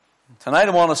Tonight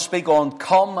I want to speak on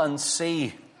come and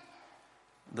see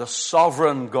the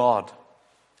sovereign God.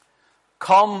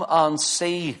 Come and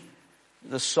see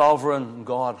the sovereign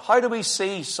God. How do we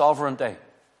see sovereignty?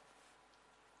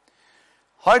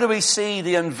 How do we see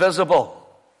the invisible?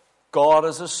 God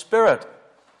is a spirit.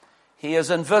 He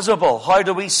is invisible. How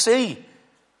do we see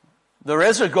there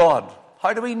is a God?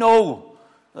 How do we know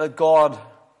that God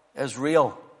is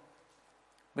real?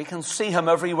 We can see Him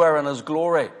everywhere in His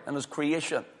glory, in His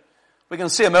creation. We can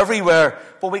see Him everywhere,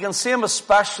 but we can see Him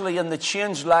especially in the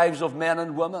changed lives of men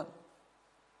and women.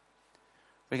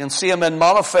 We can see Him in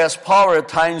manifest power at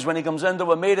times when He comes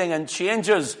into a meeting and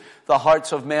changes the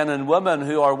hearts of men and women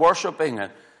who are worshipping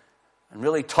and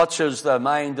really touches the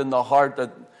mind and the heart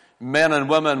that men and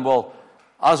women will,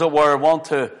 as it were, want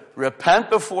to repent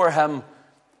before Him,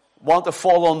 want to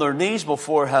fall on their knees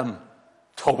before Him,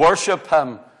 to worship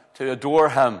Him, to adore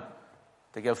Him,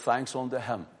 to give thanks unto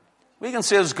Him. We can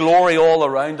see His glory all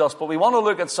around us, but we want to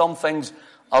look at some things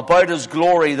about His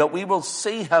glory that we will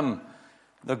see Him,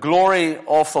 the glory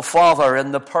of the Father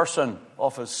in the person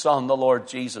of His Son, the Lord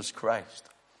Jesus Christ.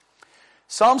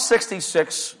 Psalm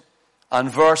 66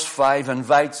 and verse 5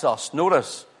 invites us.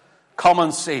 Notice, come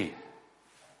and see.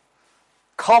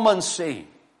 Come and see.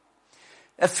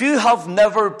 If you have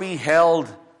never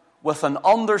beheld with an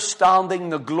understanding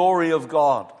the glory of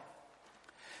God,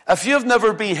 if you've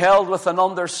never beheld with an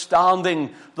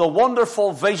understanding the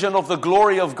wonderful vision of the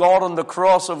glory of God on the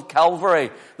cross of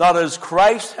Calvary, that is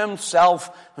Christ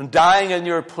Himself dying in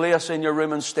your place, in your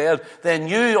room instead, then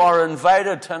you are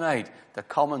invited tonight to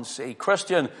come and see.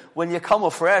 Christian, when you come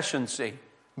afresh and see,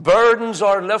 burdens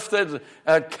are lifted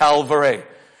at Calvary,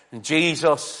 and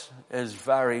Jesus is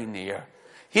very near.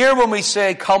 Here when we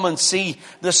say come and see,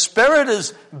 the Spirit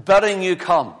is bidding you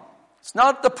come. It's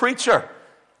not the preacher,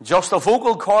 just a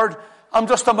vocal cord, I'm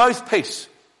just a mouthpiece.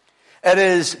 It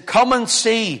is come and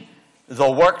see the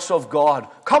works of God.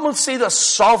 Come and see the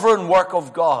sovereign work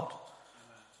of God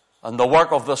and the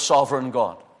work of the sovereign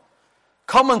God.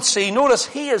 Come and see. Notice,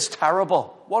 He is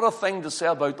terrible. What a thing to say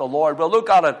about the Lord. We'll look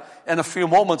at it in a few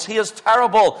moments. He is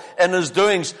terrible in His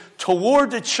doings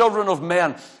toward the children of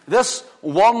men. This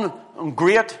one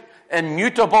great,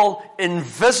 immutable,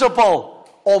 invisible,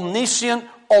 omniscient,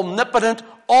 omnipotent,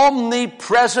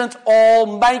 omnipresent,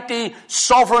 almighty,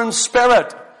 sovereign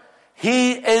Spirit.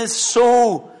 He is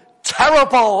so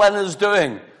terrible in His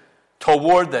doing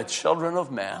toward the children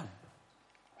of men.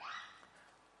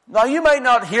 Now, you might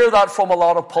not hear that from a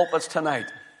lot of pulpits tonight.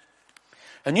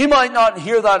 And you might not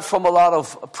hear that from a lot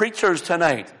of preachers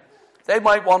tonight. They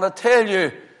might want to tell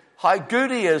you how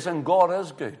good He is, and God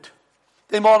is good.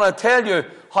 They want to tell you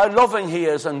how loving He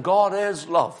is, and God is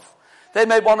love. They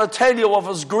may want to tell you of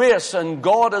His grace, and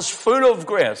God is full of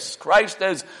grace. Christ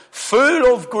is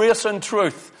full of grace and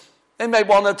truth. They may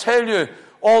want to tell you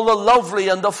all the lovely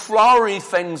and the flowery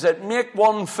things that make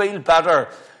one feel better.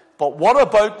 But what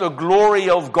about the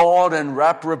glory of God in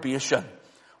reprobation?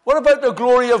 What about the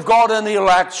glory of God in the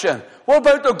election? What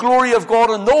about the glory of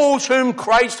God in those whom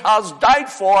Christ has died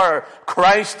for?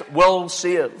 Christ will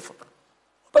save.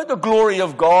 What about the glory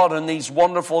of God in these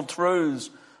wonderful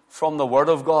truths from the Word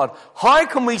of God? How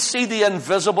can we see the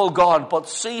invisible God but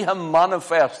see Him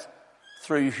manifest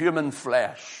through human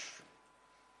flesh?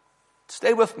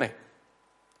 Stay with me.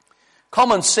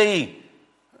 Come and see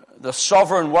the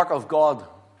sovereign work of God.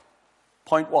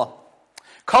 Point 1.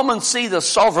 Come and see the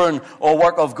sovereign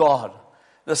work of God.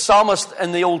 The psalmist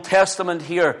in the Old Testament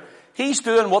here, he's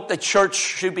doing what the church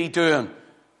should be doing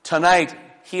tonight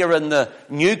here in the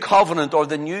New Covenant or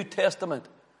the New Testament.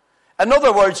 In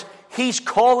other words, he's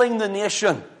calling the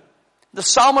nation. The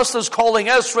psalmist is calling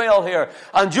Israel here.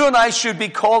 And you and I should be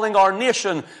calling our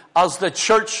nation as the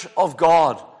church of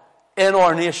God in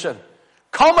our nation.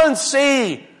 Come and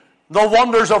see the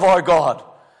wonders of our God.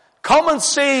 Come and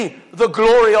see the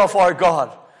glory of our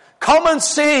God. Come and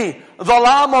see the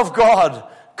Lamb of God.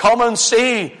 Come and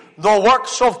see the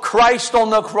works of Christ on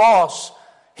the cross.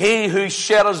 He who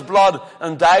shed His blood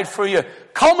and died for you.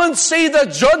 Come and see the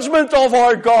judgment of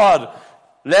our God,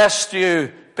 lest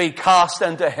you be cast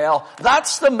into hell.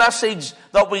 That's the message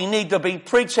that we need to be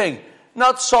preaching.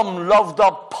 Not some loved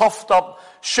up, puffed up,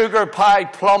 sugar pie,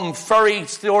 plum, fairy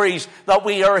stories that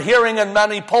we are hearing in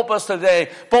many pulpits today.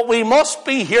 But we must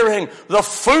be hearing the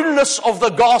fullness of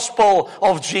the gospel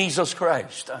of Jesus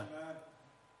Christ. Amen.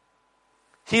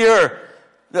 Here,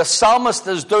 the psalmist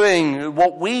is doing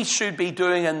what we should be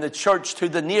doing in the church to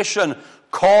the nation,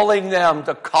 calling them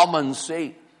to come and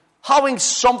see. Having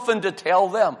something to tell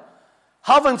them.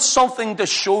 Having something to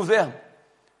show them.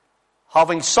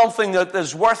 Having something that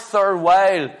is worth their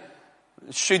while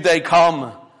should they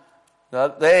come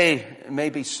that they may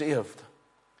be saved.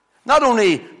 Not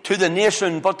only to the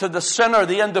nation, but to the sinner,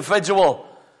 the individual,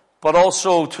 but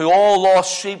also to all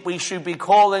lost sheep. We should be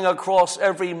calling across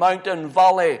every mountain,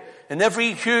 valley, and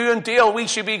every hue and dale. We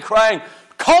should be crying,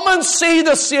 come and see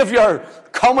the Savior.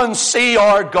 Come and see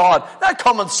our God. Not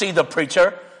come and see the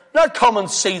preacher. Not come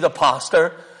and see the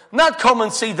pastor. Not come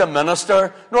and see the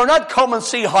minister. Nor not come and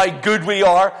see how good we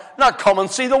are. Not come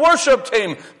and see the worship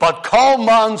team. But come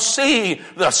and see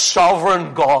the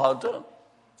sovereign God.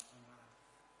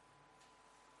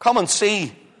 Come and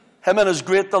see Him in His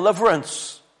great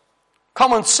deliverance.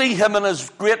 Come and see Him in His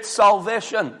great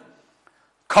salvation.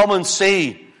 Come and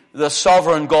see the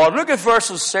sovereign God. Look at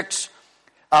verses 6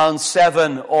 and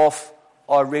 7 of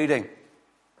our reading.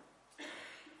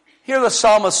 Here the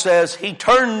psalmist says, He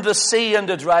turned the sea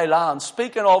into dry land.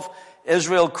 Speaking of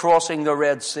Israel crossing the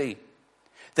Red Sea.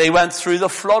 They went through the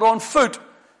flood on foot.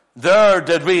 There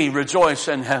did we rejoice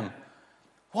in Him.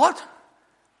 What?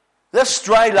 This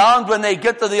dry land, when they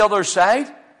get to the other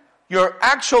side, you're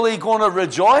actually going to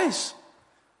rejoice?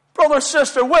 Brother,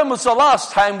 sister, when was the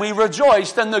last time we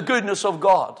rejoiced in the goodness of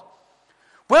God?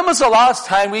 When was the last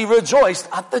time we rejoiced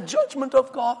at the judgment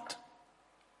of God?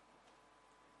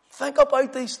 Think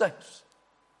about these things.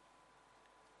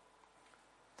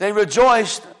 They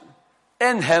rejoiced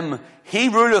in Him. He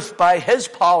ruleth by His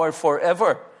power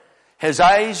forever. His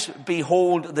eyes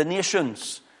behold the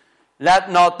nations.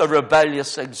 Let not the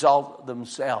rebellious exalt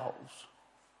themselves.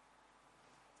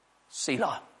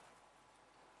 Selah.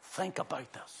 Think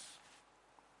about this.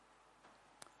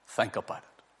 Think about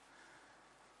it.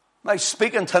 Am I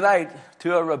speaking tonight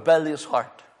to a rebellious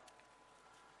heart?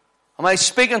 Am I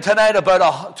speaking tonight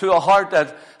to a heart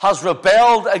that has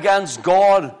rebelled against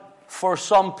God for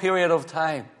some period of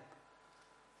time?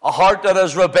 A heart that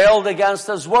has rebelled against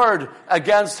His Word,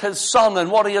 against His Son and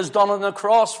what He has done on the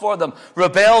cross for them.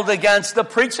 Rebelled against the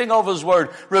preaching of His Word.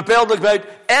 Rebelled about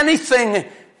anything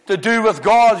to do with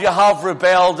God. You have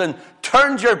rebelled and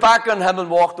turned your back on Him and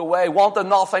walked away, wanted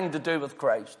nothing to do with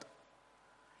Christ.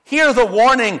 Hear the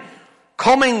warning.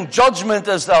 Coming judgment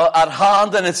is at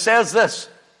hand, and it says this.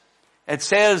 It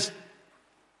says,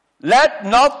 let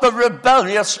not the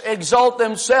rebellious exalt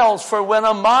themselves, for when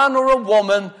a man or a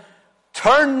woman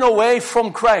turn away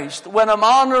from Christ, when a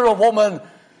man or a woman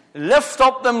lift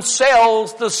up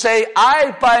themselves to say,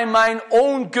 I by mine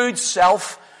own good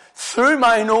self, through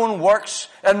mine own works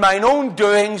and mine own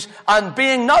doings, and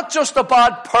being not just a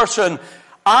bad person,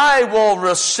 I will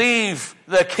receive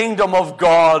the kingdom of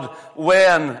God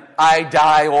when I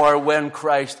die or when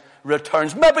Christ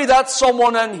returns. Maybe that's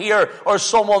someone in here or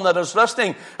someone that is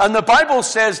listening. And the Bible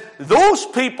says, those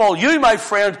people, you my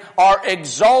friend, are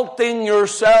exalting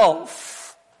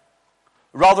yourself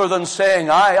rather than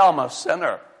saying, I am a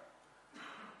sinner.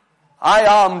 I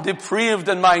am depraved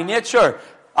in my nature.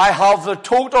 I have the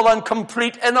total and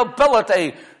complete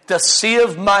inability to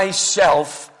save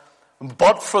myself,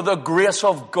 but for the grace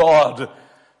of God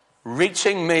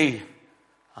reaching me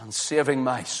and saving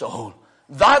my soul.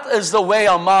 That is the way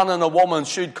a man and a woman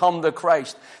should come to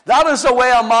Christ. That is the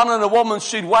way a man and a woman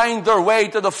should wind their way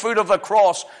to the foot of the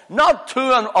cross. Not to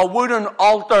a wooden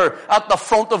altar at the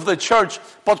front of the church,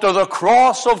 but to the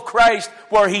cross of Christ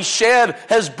where He shed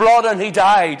His blood and He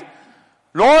died.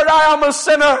 Lord, I am a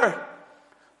sinner.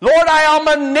 Lord, I am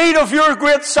in need of your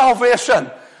great salvation.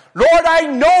 Lord, I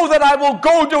know that I will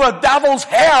go to a devil's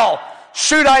hell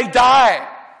should I die.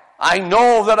 I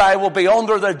know that I will be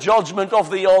under the judgment of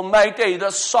the Almighty,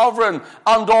 the sovereign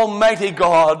and almighty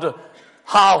God.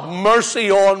 Have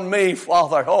mercy on me,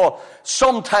 Father. Oh,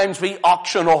 sometimes we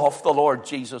auction off the Lord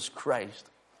Jesus Christ.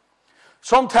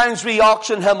 Sometimes we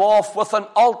auction Him off with an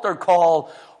altar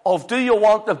call of, do you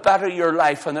want to better your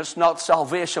life? And it's not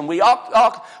salvation. We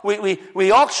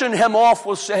auction Him off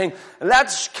with saying,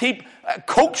 let's keep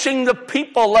coaxing the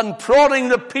people and prodding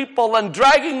the people and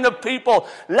dragging the people.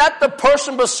 Let the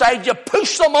person beside you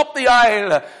push them up the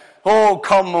aisle. Oh,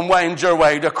 come and wind your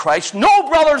way to Christ. No,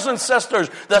 brothers and sisters,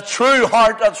 the true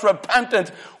heart that's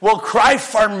repentant will cry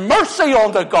for mercy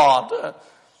unto God.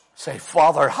 Say,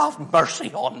 Father, have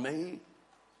mercy on me.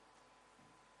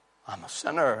 I'm a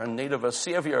sinner in need of a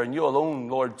Savior, and you alone,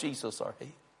 Lord Jesus, are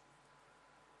He.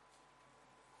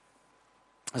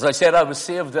 As I said, I was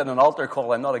saved in an altar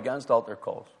call. I'm not against altar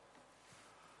calls.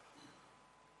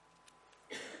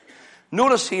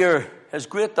 Notice here His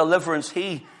great deliverance.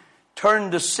 He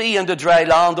turned the sea into dry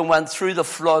land and went through the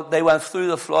flood. They went through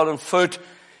the flood on foot.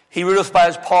 He ruleth by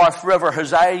His power forever.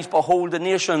 His eyes behold the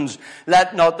nations.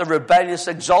 Let not the rebellious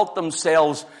exalt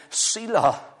themselves.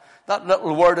 Selah. That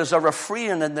little word is a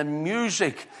refrain in the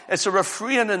music. It's a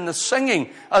refrain in the singing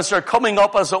as they're coming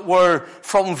up, as it were,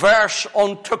 from verse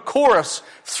onto chorus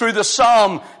through the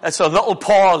psalm. It's a little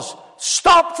pause.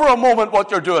 Stop for a moment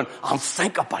what you're doing and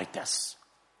think about this.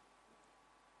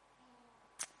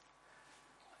 I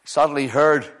suddenly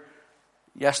heard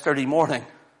yesterday morning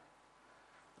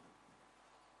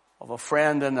of a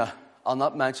friend I'll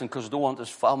not mention because I don't want his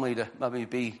family to maybe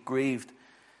be grieved.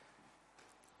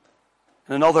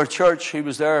 In another church, he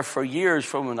was there for years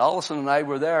from when Alison and I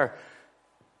were there.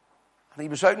 And he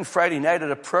was out on Friday night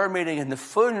at a prayer meeting in the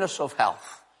fullness of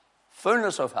health.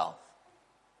 Fullness of health.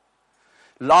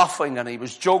 Laughing, and he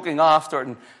was joking after it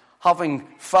and having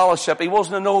fellowship. He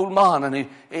wasn't an old man, and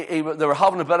they were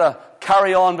having a bit of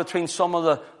carry on between some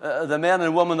of the men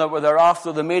and women that were there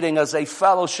after the meeting as they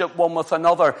fellowship one with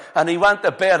another. And he went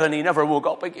to bed and he never woke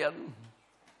up again.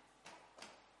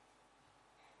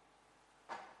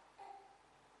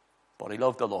 But he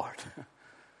loved the Lord.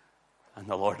 And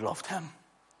the Lord loved him.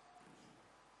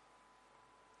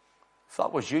 If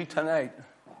that was you tonight,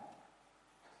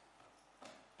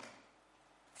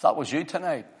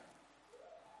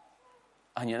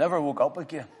 and you never woke up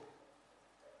again,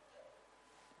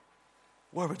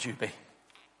 where would you be?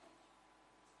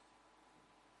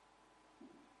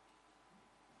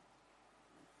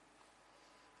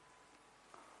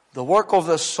 The work of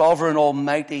the sovereign,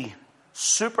 almighty,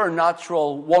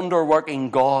 supernatural, wonder-working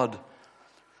God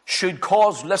should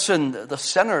cause, listen, the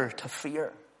sinner to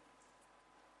fear.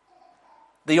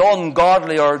 The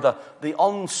ungodly or the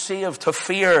unsaved to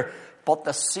fear, but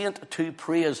the saint to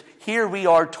praise. Here we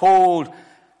are told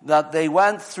that they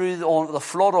went through the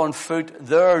flood on foot.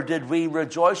 There did we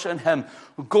rejoice in him.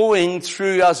 Going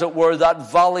through, as it were,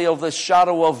 that valley of the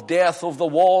shadow of death, of the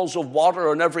walls of water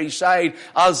on every side,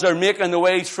 as they're making the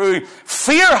way through.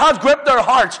 Fear had gripped their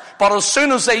hearts, but as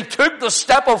soon as they took the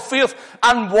step of faith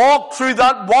and walked through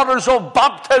that waters of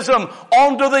baptism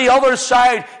onto the other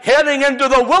side, heading into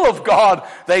the will of God,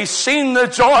 they seen the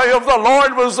joy of the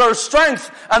Lord was their strength,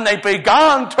 and they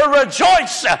began to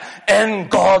rejoice in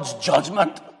God's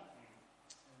judgment.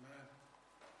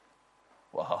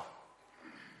 Wow.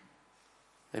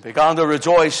 They began to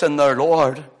rejoice in their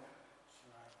Lord.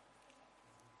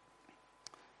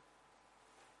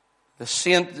 The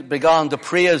saint began to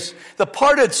praise. The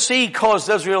parted sea caused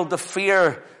Israel to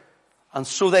fear, and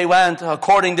so they went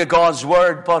according to God's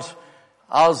word, but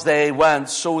as they went,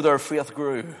 so their faith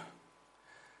grew.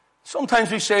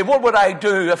 Sometimes we say, what would I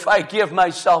do if I gave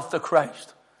myself to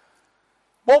Christ?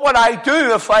 What would I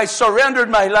do if I surrendered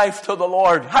my life to the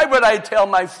Lord? How would I tell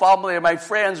my family, my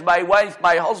friends, my wife,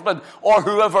 my husband, or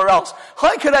whoever else?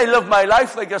 How could I live my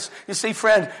life like this? You see,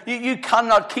 friend, you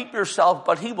cannot keep yourself,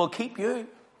 but he will keep you.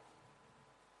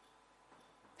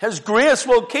 His grace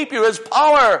will keep you. His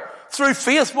power through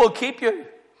faith will keep you.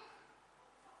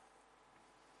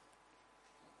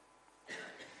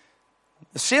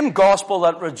 The same gospel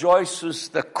that rejoices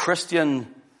the Christian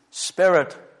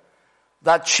spirit,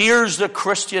 that cheers the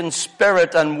Christian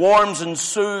spirit and warms and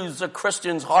soothes the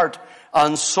Christian's heart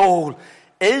and soul,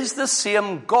 is the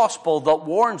same gospel that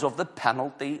warns of the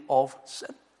penalty of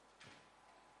sin.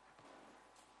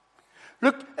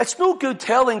 Look, it's no good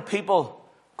telling people,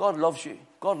 God loves you,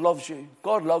 God loves you,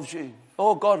 God loves you,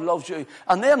 oh, God loves you,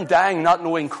 and them dying not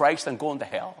knowing Christ and going to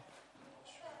hell.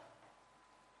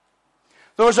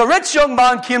 There was a rich young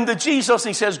man came to Jesus and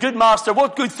he says, good master,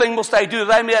 what good thing must I do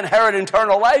that I may inherit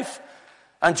eternal life?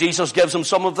 And Jesus gives him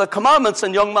some of the commandments,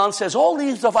 and the young man says, all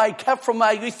these have I kept from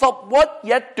my youth up. What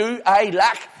yet do I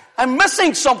lack? I'm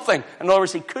missing something. In other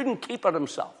words, he couldn't keep it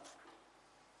himself.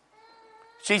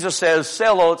 Jesus says,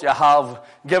 sell all that you have,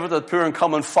 give it to the poor, and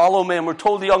come and follow me. And we're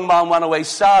told the young man went away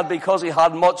sad because he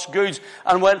had much goods.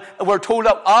 And we're told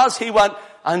that as he went,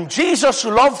 and Jesus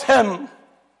loved him.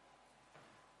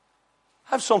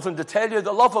 I have something to tell you.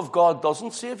 The love of God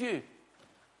doesn't save you.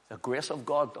 The grace of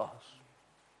God does.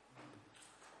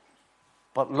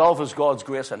 But love is God's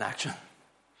grace in action.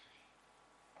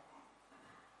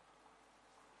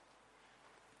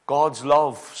 God's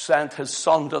love sent his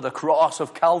Son to the cross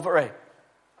of Calvary.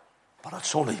 But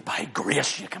it's only by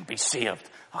grace you can be saved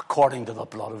according to the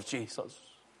blood of Jesus.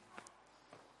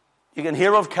 You can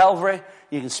hear of Calvary.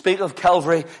 You can speak of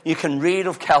Calvary. You can read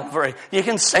of Calvary. You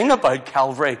can sing about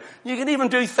Calvary. You can even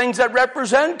do things that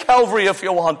represent Calvary if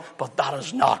you want. But that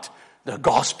is not the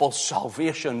gospel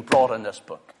salvation brought in this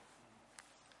book.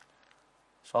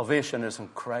 Salvation is in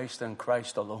Christ and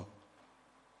Christ alone.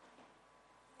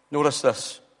 Notice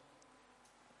this.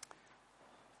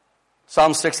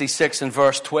 Psalm 66 and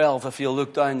verse 12, if you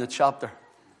look down the chapter.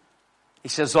 He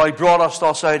says, thou broughtest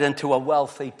us out into a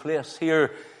wealthy place.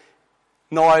 Here,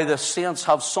 Now the saints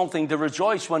have something to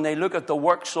rejoice when they look at the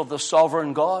works of the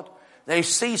sovereign God. They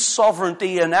see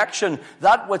sovereignty in action.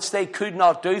 That which they could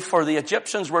not do, for the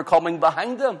Egyptians were coming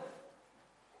behind them.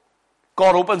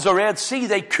 God opens the Red Sea.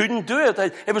 They couldn't do it.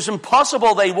 It was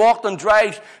impossible. They walked on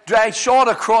dry shod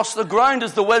across the ground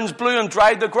as the winds blew and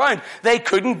dried the ground. They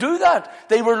couldn't do that.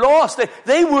 They were lost.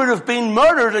 They would have been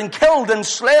murdered and killed and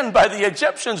slain by the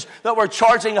Egyptians that were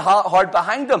charging hard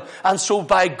behind them. And so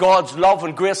by God's love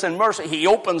and grace and mercy, He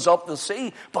opens up the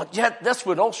sea. But yet this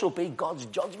would also be God's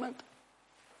judgment.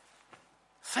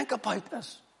 Think about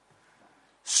this.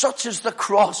 Such is the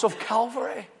cross of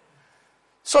Calvary.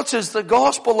 Such is the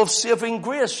gospel of saving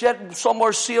grace. Yet some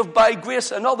are saved by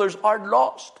grace and others are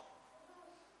lost.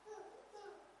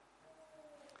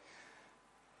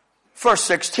 Verse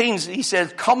 16, he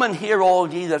says, "Come and hear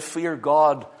all ye that fear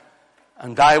God,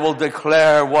 and I will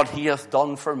declare what He hath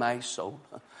done for my soul."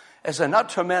 Isn't that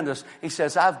tremendous? He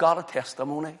says, I've got a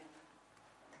testimony.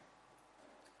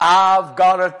 I've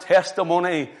got a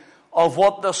testimony of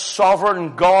what the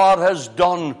sovereign God has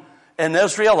done in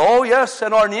Israel. Oh yes,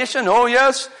 in our nation. Oh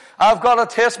yes, I've got a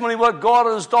testimony what God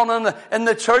has done in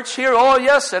the church here. Oh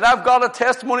yes, and I've got a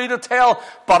testimony to tell.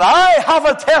 But I have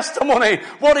a testimony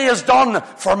what He has done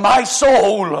for my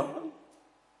soul.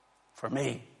 For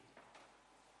me.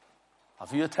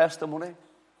 Have you a testimony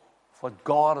of what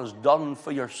God has done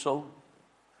for your soul?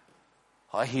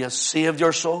 How He has saved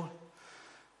your soul?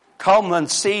 Come and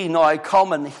see, now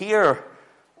come and hear,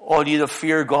 all ye that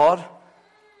fear God,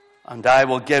 and I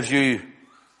will give you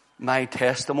my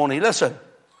testimony. Listen,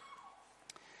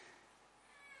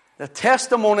 the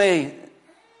testimony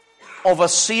of a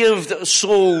saved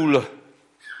soul,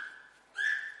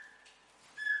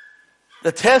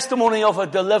 the testimony of a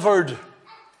delivered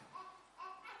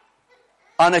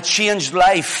and a changed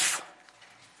life,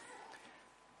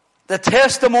 the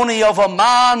testimony of a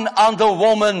man and a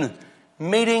woman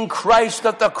meeting Christ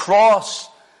at the cross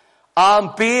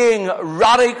and being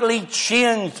radically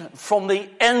changed from the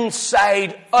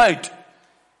inside out,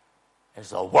 is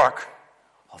the work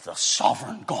of the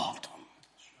sovereign God.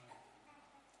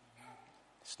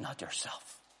 It's not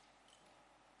yourself.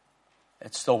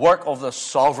 It's the work of the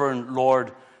sovereign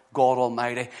Lord God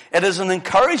Almighty. It is an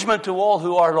encouragement to all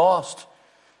who are lost,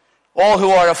 all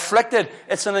who are afflicted.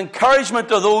 It's an encouragement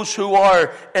to those who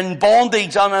are in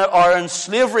bondage and are in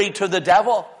slavery to the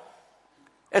devil.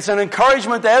 It's an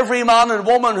encouragement to every man and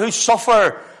woman who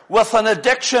suffer with an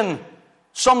addiction,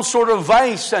 some sort of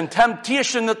vice and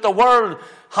temptation that the world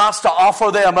has to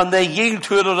offer them, and they yield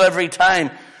to it at every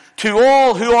time. To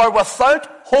all who are without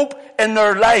hope in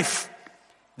their life,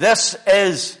 this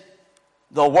is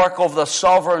the work of the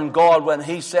sovereign God when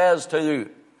He says to you,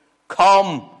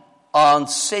 come and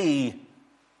see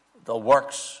the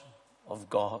works of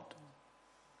God.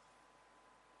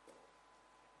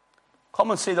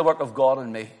 Come and see the work of God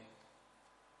in me.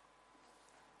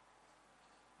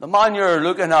 The man you're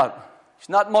looking at, he's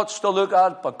not much to look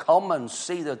at, but come and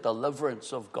see the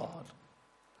deliverance of God.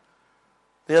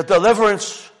 The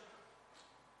deliverance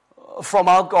from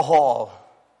alcohol.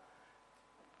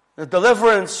 The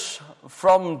deliverance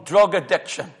from drug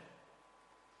addiction.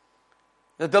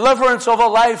 The deliverance of a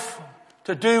life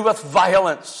to do with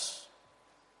violence.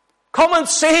 Come and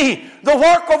see the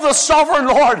work of the sovereign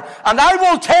Lord, and I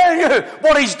will tell you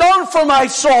what He's done for my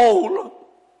soul.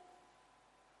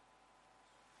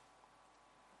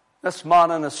 This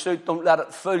man in a suit, don't let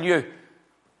it fool you.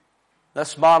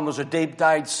 This man was a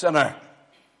deep-dyed sinner.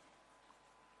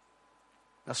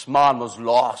 This man was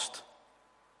lost.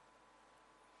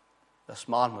 This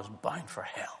man was bound for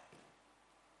hell.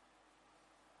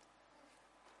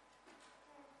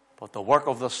 But the work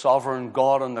of the sovereign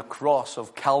God on the cross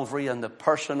of Calvary and the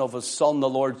person of His Son, the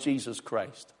Lord Jesus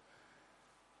Christ,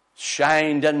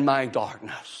 shined in my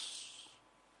darkness.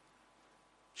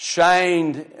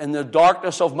 Shined in the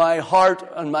darkness of my heart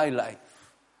and my life.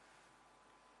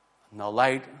 And the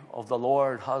light of the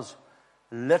Lord has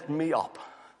lit me up,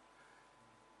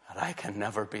 that I can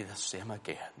never be the same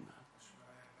again.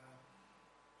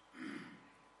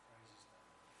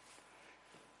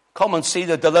 Come and see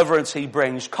the deliverance He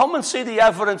brings. Come and see the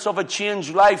evidence of a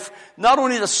changed life. Not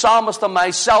only the psalmist and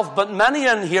myself, but many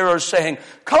in here are saying,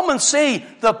 come and see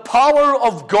the power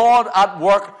of God at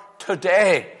work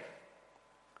today.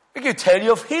 We could tell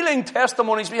you of healing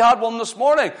testimonies. We had one this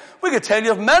morning. We could tell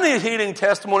you of many healing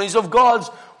testimonies of God's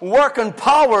work and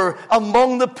power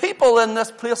among the people in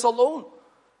this place alone.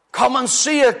 Come and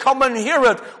see it. Come and hear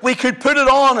it. We could put it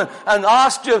on and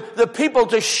ask you, the people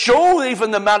to show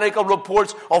even the medical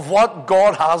reports of what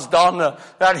God has done.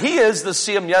 That He is the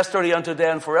same yesterday and today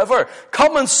and forever.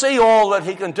 Come and see all that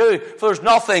He can do. For there's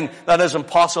nothing that is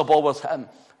impossible with Him.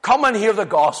 Come and hear the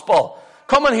gospel.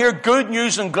 Come and hear good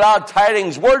news and glad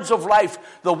tidings, words of life,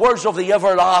 the words of the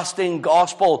everlasting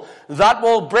gospel that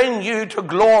will bring you to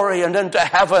glory and into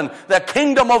heaven, the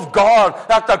kingdom of God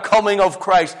at the coming of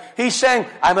Christ. He's saying,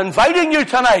 I'm inviting you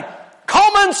tonight.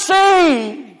 Come and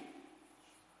see.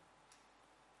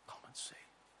 Come and see.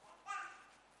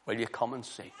 Will you come and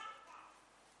see?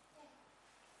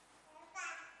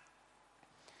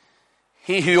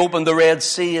 He who opened the Red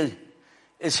Sea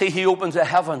is He who opens the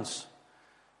heavens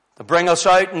to bring us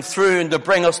out and through and to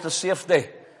bring us to safety.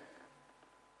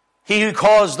 He who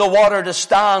caused the water to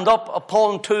stand up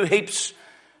upon two heaps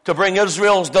to bring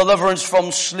Israel's deliverance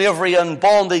from slavery and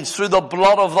bondage through the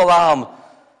blood of the Lamb,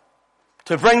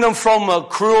 to bring them from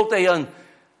cruelty and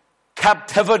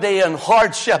captivity and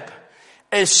hardship,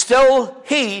 is still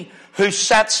He who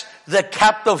sets the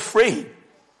captive free.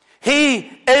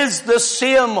 He is the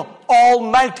same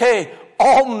almighty,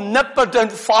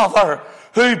 omnipotent Father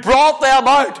who brought them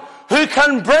out, who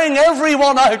can bring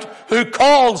everyone out who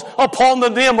calls upon the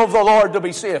name of the Lord to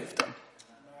be saved.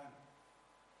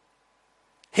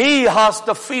 He has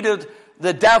defeated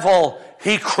the devil.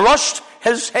 He crushed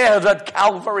his head at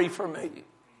Calvary for me.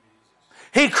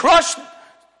 He crushed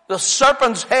the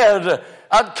serpent's head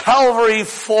at Calvary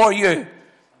for you.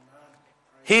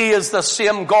 He is the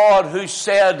same God who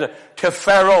said to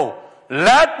Pharaoh,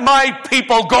 let my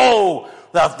people go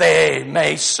that they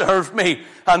may serve me.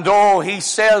 And He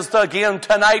says again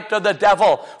tonight to the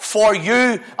devil, for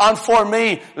you and for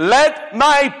me, let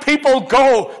my people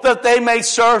go that they may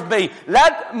serve me.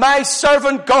 Let my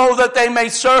servant go that they may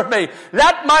serve me.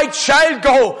 Let my child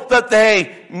go that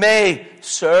they may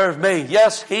serve me.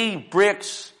 Yes, He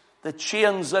breaks the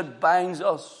chains that binds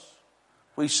us.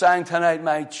 We sang tonight,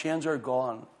 my chains are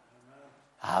gone.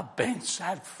 I've been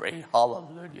set free.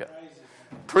 Hallelujah.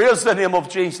 Praise the name of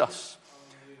Jesus.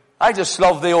 I just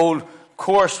love the old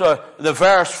chorus, the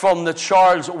verse from the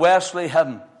Charles Wesley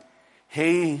hymn.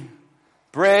 He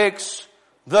breaks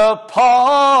the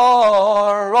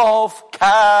power of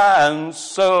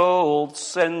cancelled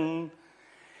sin.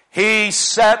 He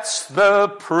sets the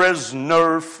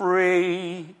prisoner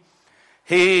free.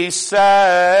 He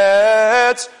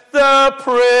sets the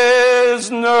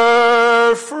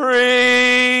prisoner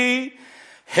free.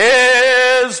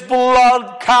 His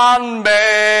blood can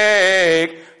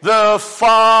make the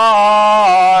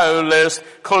foulest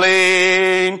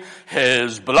clean.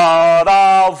 His blood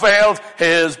avails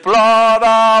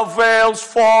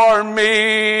for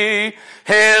me.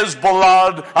 His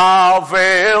blood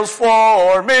avails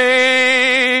for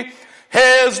me.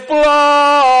 His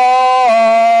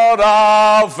blood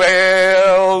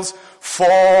avails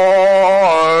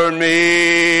for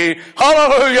me.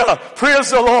 Hallelujah.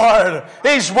 Praise the Lord.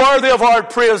 He's worthy of our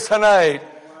praise tonight.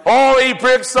 Oh, He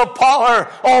breaks the power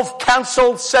of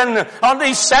cancelled sin and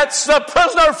He sets the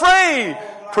prisoner free.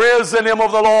 Praise the name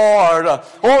of the Lord.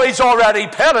 Oh, He's already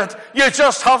paid it. You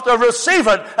just have to receive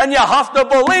it and you have to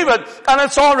believe it, and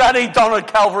it's already done at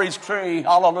Calvary's tree.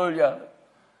 Hallelujah.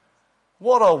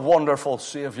 What a wonderful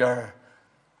Savior.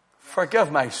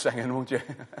 Forgive my singing, won't you?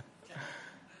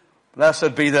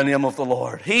 Blessed be the name of the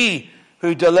Lord. He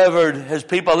who delivered His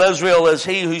people Israel is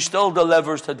He who still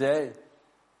delivers today.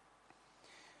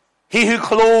 He who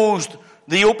closed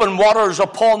the open waters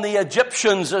upon the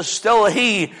Egyptians is still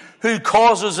He who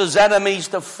causes His enemies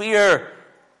to fear,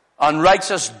 and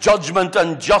righteous judgment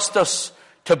and justice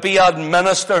to be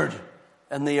administered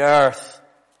in the earth.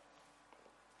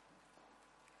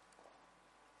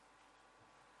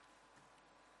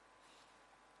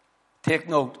 Take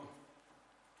note.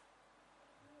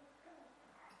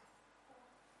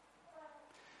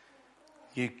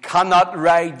 You cannot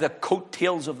ride the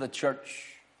coattails of the church.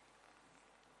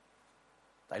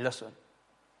 Now listen.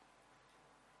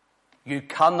 You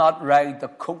cannot ride the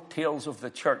coattails of the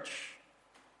church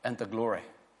into glory.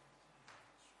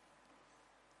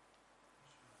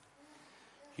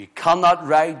 You cannot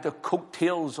ride the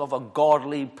coattails of a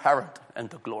godly parent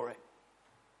into glory.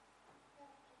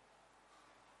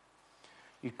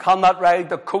 You cannot ride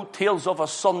the coattails of a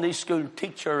Sunday school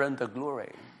teacher into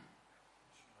glory.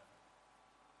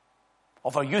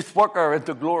 Of a youth worker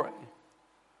into glory.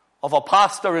 Of a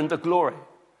pastor into glory.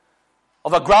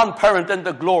 Of a grandparent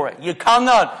into glory. You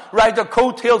cannot ride the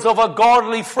coattails of a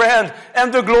godly friend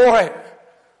into glory.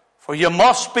 For you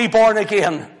must be born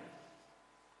again.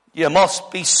 You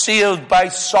must be saved by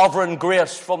sovereign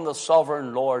grace from the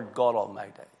sovereign Lord God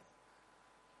Almighty.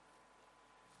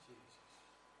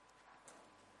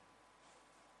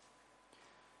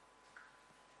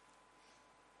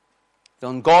 The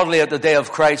ungodly at the day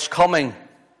of Christ's coming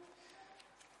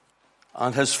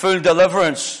and his full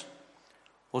deliverance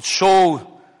will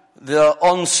show the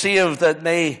unsaved that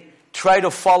may try to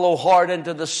follow hard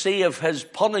into the sea of his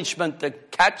punishment to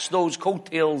catch those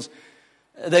coattails.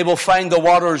 They will find the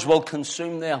waters will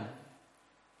consume them.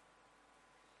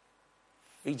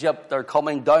 Egypt are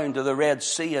coming down to the Red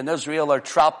Sea, and Israel are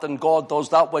trapped, and God does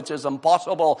that which is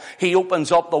impossible. He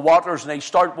opens up the waters and they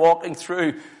start walking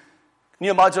through. Can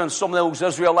you imagine some of those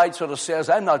Israelites sort of says,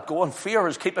 I'm not going. Fear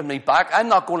is keeping me back. I'm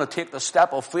not going to take the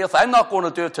step of faith. I'm not going to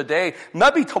do it today.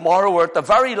 Maybe tomorrow or at the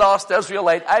very last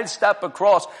Israelite, I'll step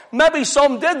across. Maybe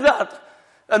some did that.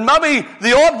 And maybe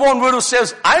the odd one would have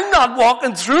says, I'm not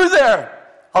walking through there.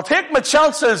 I'll take my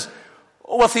chances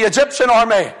with the Egyptian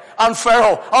army and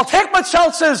Pharaoh. I'll take my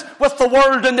chances with the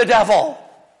world and the devil.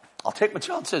 I'll take my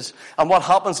chances. And what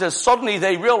happens is suddenly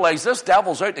they realize this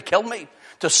devil's out to kill me,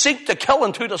 to seek, to kill,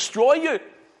 and to destroy you.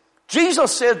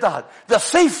 Jesus said that. The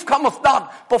thief cometh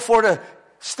not before to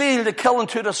steal, to kill, and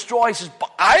to destroy. He says,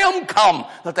 but I am come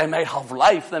that they may have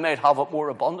life, they may have it more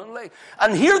abundantly.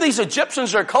 And here these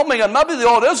Egyptians are coming, and maybe the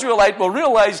old Israelite will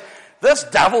realize, this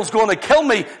devil's going to kill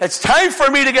me. It's time for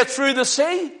me to get through the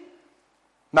sea.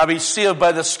 Maybe he's saved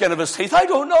by the skin of his teeth. I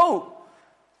don't know.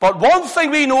 But one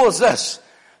thing we know is this.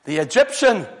 The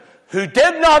Egyptian who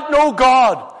did not know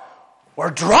God were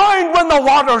drowned when the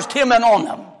waters came in on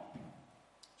them.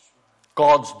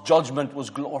 God's judgment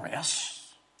was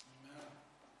glorious.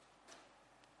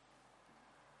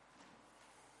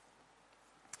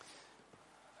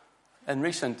 In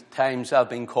recent times I've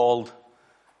been called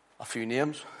a few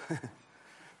names.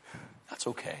 That's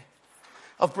okay.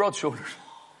 I've broad shoulders.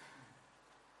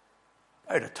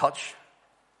 Out of touch.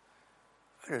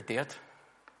 Out of date.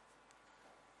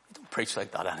 You don't preach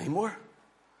like that anymore.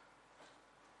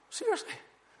 Seriously.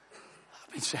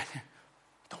 I've been saying,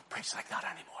 don't preach like that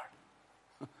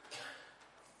anymore.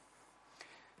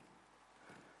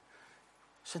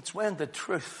 Since when did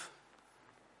truth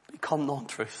become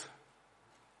non-truth?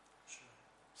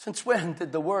 Since when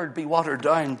did the word be watered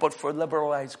down but for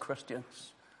liberalized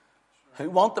Christians who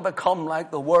want to become like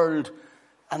the world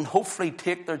and hopefully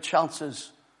take their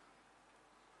chances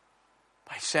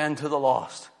by saying to the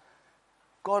lost,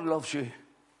 God loves you.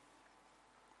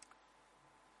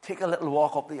 Take a little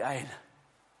walk up the aisle.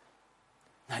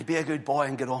 Now be a good boy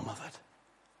and get on with it.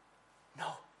 No.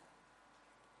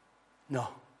 No.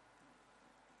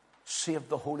 Save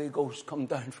the Holy Ghost come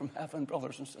down from heaven,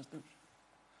 brothers and sisters.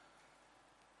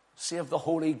 Save the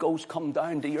Holy Ghost come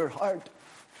down to your heart.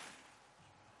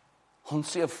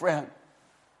 Unsaved friend.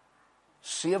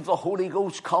 Save the Holy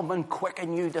Ghost come and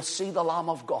quicken you to see the Lamb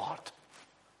of God.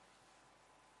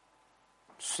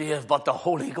 Save but the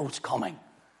Holy Ghost coming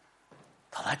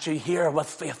to let you hear with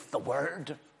faith the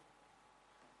word.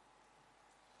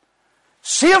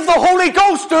 Save the Holy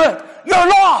Ghost to it. You're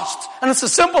lost. And it's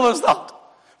as simple as that.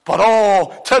 But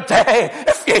oh, today,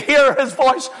 if you hear his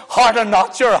voice, harden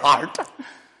not your heart.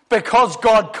 Because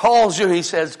God calls you, he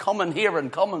says, come and hear and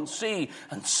come and see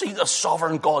the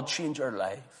sovereign God change your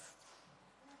life.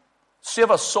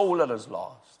 Save a soul that is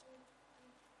lost.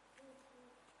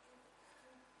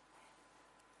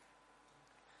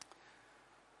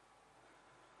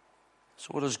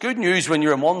 So it is good news when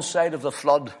you're on one side of the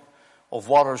flood of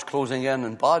waters closing in,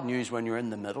 and bad news when you're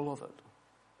in the middle of it.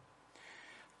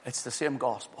 It's the same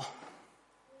gospel.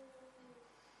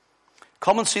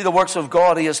 Come and see the works of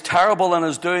God. He is terrible in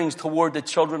his doings toward the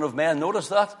children of men. Notice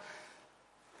that.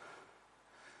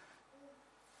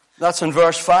 That's in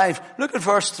verse 5. Look at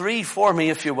verse 3 for me,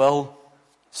 if you will.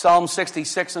 Psalm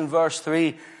 66 and verse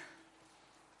 3.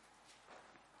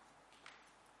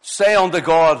 Say unto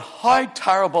God, how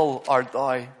terrible art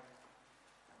thou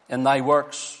in thy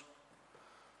works.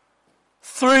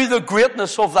 Through the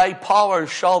greatness of thy power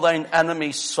shall thine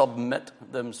enemies submit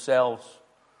themselves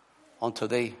unto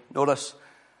thee. Notice,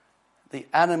 the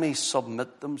enemies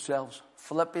submit themselves.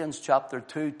 Philippians chapter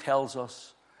 2 tells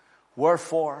us,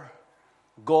 wherefore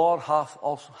God hath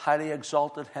also highly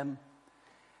exalted him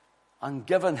and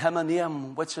given him a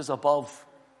name which is above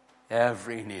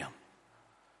every name.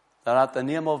 That at the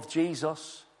name of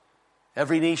Jesus,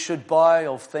 every knee should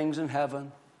bow, of things in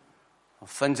heaven,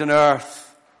 of things in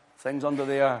earth, things under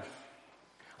the earth.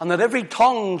 And that every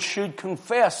tongue should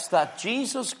confess that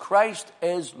Jesus Christ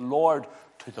is Lord,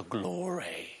 to the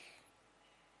glory,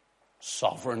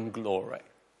 sovereign glory,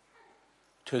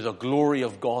 to the glory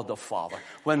of God the Father.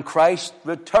 When Christ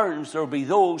returns, there will be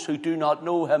those who do not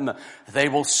know him. They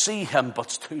will see him, but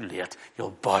it's too late.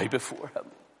 You'll bow before him.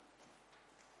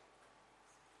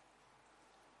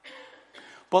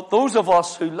 But those of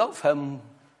us who love him,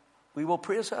 we will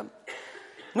praise him.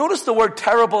 Notice the word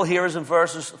terrible here is in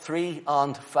verses 3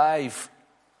 and 5.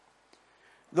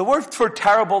 The word for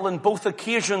terrible in both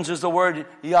occasions is the word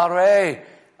yareh,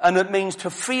 and it means to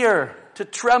fear, to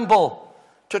tremble,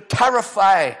 to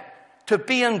terrify, to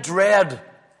be in dread,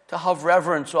 to have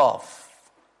reverence of.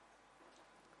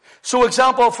 So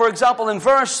for example, in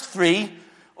verse 3,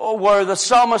 where the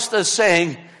psalmist is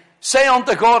saying, "Say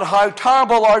unto God, how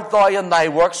terrible art thou in thy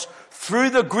works.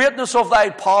 Through the greatness of thy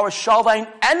power shall thine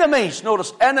enemies,"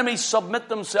 notice, enemies submit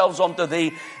themselves unto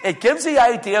thee. It gives the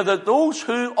idea that those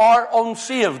who are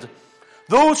unsaved,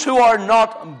 those who are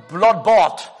not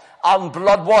blood-bought and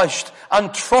blood-washed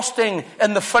and trusting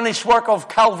in the finished work of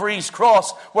Calvary's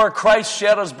cross where Christ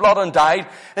shed his blood and died,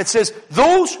 it says,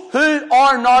 those who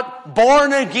are not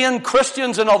born-again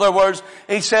Christians, in other words,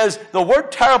 he says, the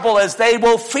word terrible is they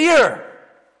will fear.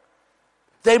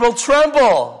 They will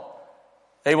tremble.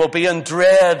 They will be in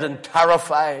dread and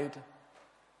terrified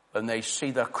when they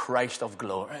see the Christ of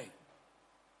glory.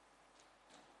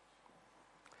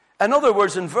 In other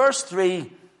words, in verse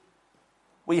 3,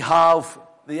 we have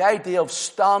the idea of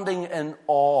standing in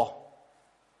awe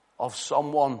of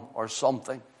someone or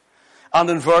something. And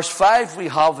in verse 5, we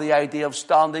have the idea of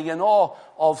standing in awe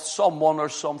of someone or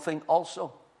something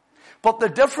also. But the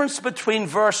difference between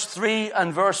verse 3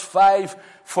 and verse 5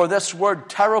 for this word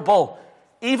terrible,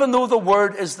 even though the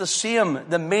word is the same,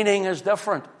 the meaning is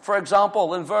different. For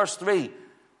example, in verse 3,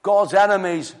 God's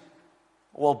enemies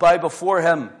will bow before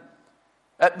him.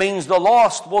 It means the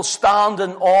lost will stand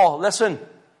in awe, listen,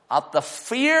 at the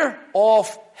fear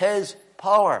of his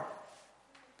power.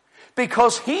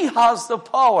 Because he has the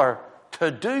power to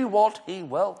do what he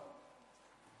will.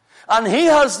 And he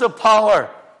has the power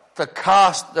to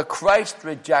cast the Christ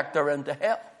rejecter into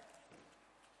hell.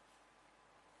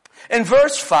 In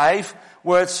verse 5,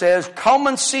 where it says, "Come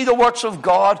and see the works of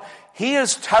God. He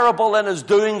is terrible in his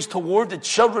doings toward the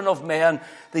children of men."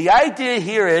 The idea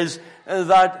here is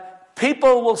that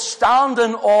people will stand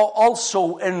in awe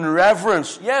also in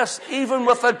reverence. Yes, even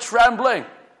with a trembling.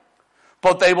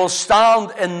 But they will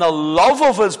stand in the love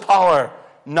of his power,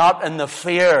 not in the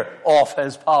fear of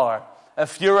his power.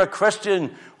 If you're a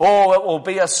Christian, it will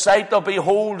be a sight to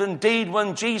behold indeed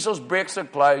when Jesus breaks the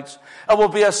clouds. It will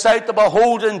be a sight to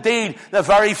behold indeed the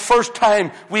very first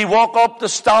time we walk up to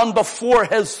stand before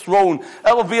his throne.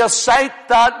 It will be a sight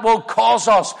that will cause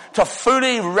us to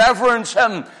fully reverence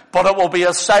him. But it will be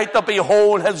a sight to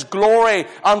behold his glory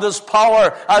and his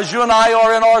power as you and I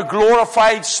are in our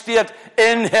glorified state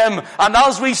in him. And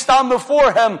as we stand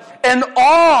before him in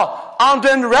awe and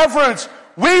in reverence,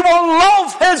 we will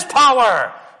love his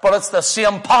power. But it's the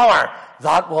same power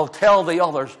that will tell the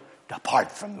others,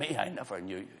 "Depart from me, I never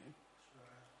knew you."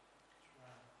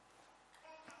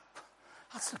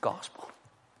 That's the gospel.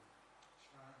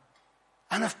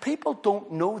 And if people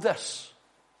don't know this,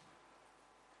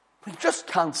 we just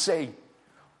can't say,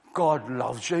 "God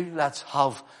loves you, let's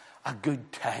have a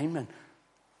good time." And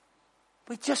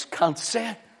we just can't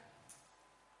say it.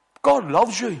 God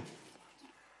loves you.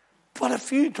 But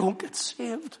if you don't get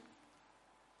saved,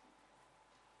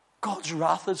 God's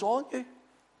wrath is on you.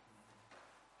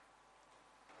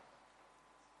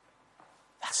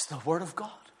 That's the word of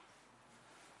God.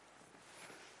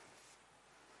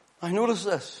 I notice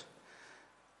this.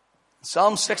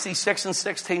 Psalm 66 and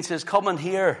 16 says, "Come and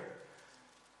hear.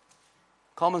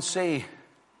 Come and see."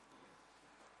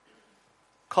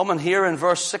 Come and hear in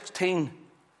verse 16.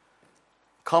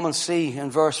 Come and see in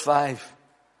verse 5.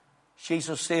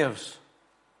 Jesus saves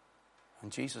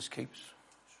and Jesus keeps.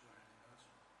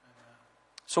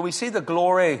 So we see the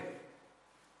glory.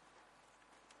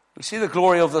 We see the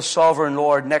glory of the sovereign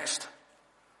Lord next.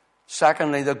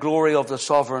 Secondly, the glory of the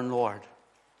sovereign Lord.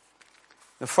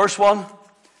 The first one,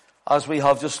 as we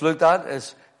have just looked at,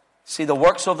 is see the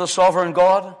works of the sovereign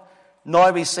God. Now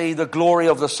we see the glory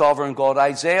of the sovereign God.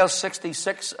 Isaiah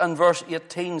 66 and verse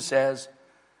 18 says,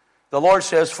 the Lord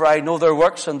says, "For I know their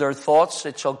works and their thoughts.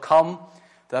 It shall come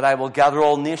that I will gather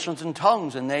all nations and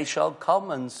tongues, and they shall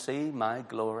come and see my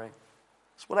glory."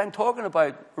 That's what I'm talking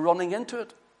about, running into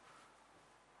it.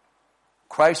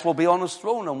 Christ will be on his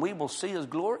throne and we will see his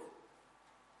glory.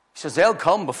 He says, "They'll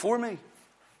come before me."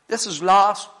 This is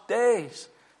last days.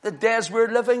 The days we're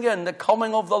living in, the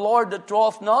coming of the Lord that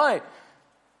draweth nigh.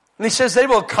 And he says they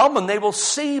will come and they will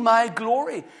see my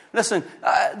glory. Listen,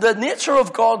 the nature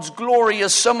of God's glory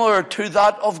is similar to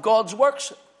that of God's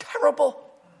works.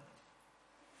 Terrible.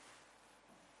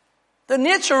 The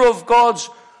nature of God's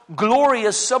glory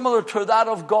is similar to that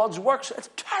of God's works. It's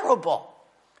terrible.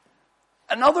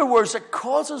 In other words, it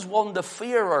causes one to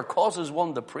fear or causes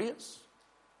one to praise.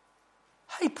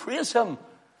 I praise him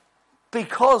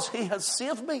because he has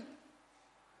saved me.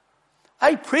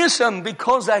 I praise him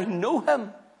because I know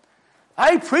him.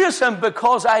 I praise him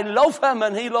because I love him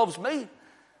and he loves me.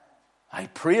 I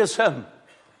praise him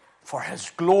for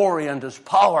his glory and his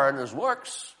power and his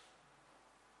works.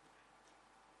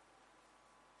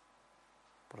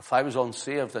 But if I was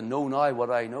unsaved and know now what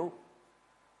I know,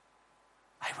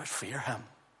 I would fear him.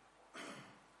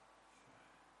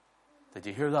 Did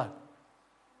you hear that?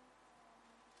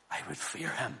 I would fear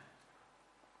him.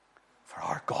 For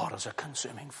our God is a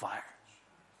consuming fire.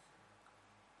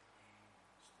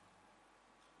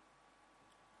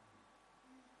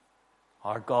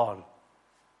 Our God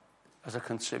is a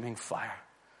consuming fire.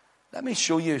 Let me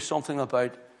show you something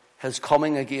about his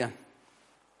coming again.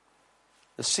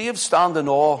 The saved stand in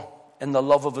awe in the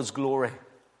love of his glory.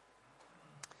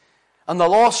 And the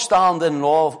lost stand in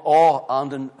awe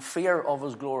and in fear of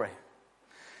his glory.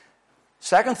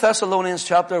 2 Thessalonians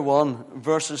chapter 1,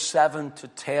 verses 7 to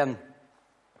 10.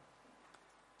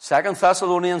 2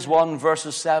 Thessalonians 1,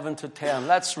 verses 7 to 10.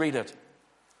 Let's read it.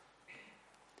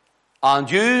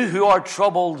 And you who are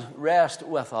troubled, rest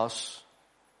with us.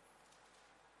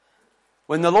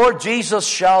 When the Lord Jesus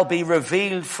shall be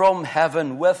revealed from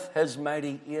heaven with his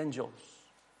mighty angels,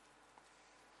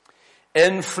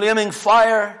 in flaming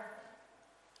fire,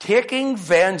 taking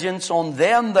vengeance on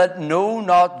them that know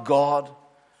not God,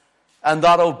 and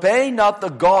that obey not the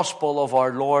gospel of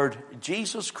our Lord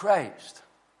Jesus Christ,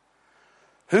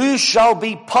 who shall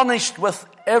be punished with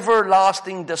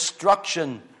everlasting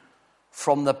destruction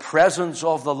from the presence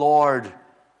of the Lord,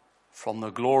 from the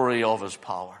glory of his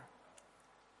power.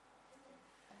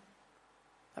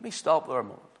 Let me stop there a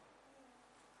moment.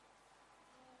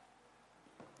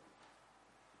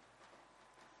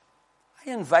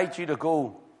 I invite you to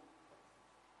go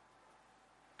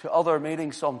to other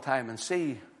meetings sometime and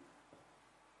see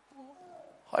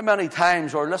how many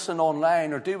times, or listen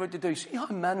online, or do what you do. See how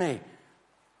many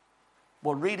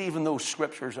will read even those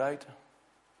scriptures out.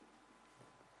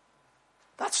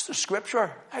 That's the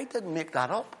scripture. I didn't make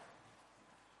that up.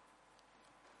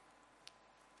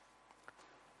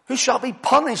 Who shall be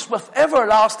punished with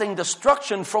everlasting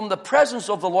destruction from the presence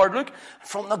of the Lord. Look,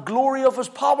 from the glory of his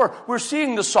power. We're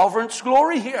seeing the sovereign's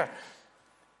glory here.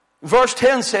 Verse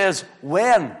 10 says,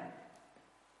 when?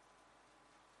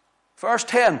 Verse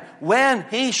 10, when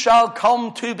he shall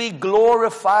come to be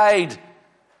glorified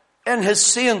in his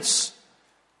saints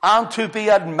and to be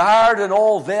admired in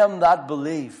all them that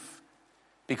believe.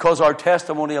 Because our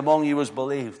testimony among you was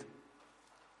believed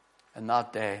in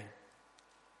that day.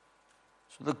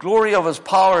 So the glory of his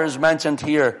power is mentioned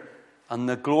here, and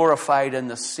the glorified in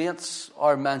the saints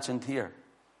are mentioned here.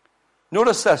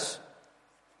 Notice this.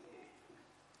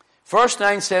 Verse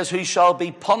 9 says, who shall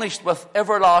be punished with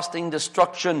everlasting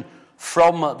destruction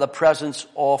from the presence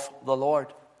of the Lord.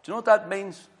 Do you know what that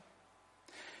means?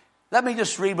 Let me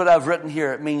just read what I've written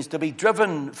here. It means to be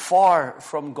driven far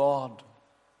from God.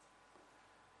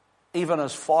 Even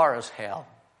as far as hell.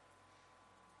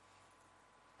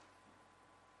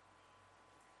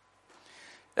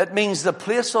 It means the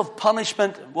place of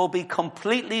punishment will be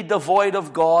completely devoid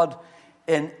of God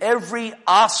in every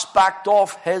aspect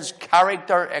of his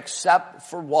character except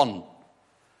for one.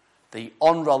 The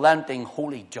unrelenting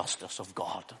holy justice of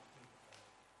God.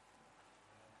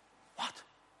 What?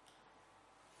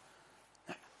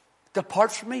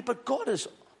 Depart from me, but God is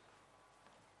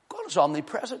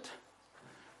omnipresent.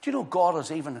 Do you know God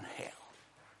is even in hell?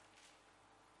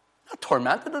 Not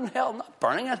tormented in hell, not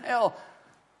burning in hell.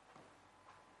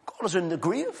 God is in the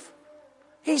grave.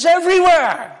 He's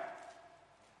everywhere.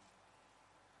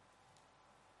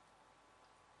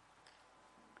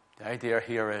 The idea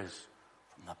here is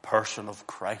from the person of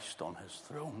Christ on his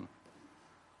throne,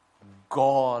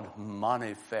 God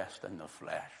manifest in the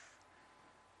flesh.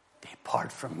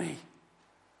 Depart from me,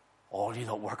 all you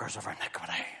that workers of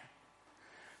iniquity.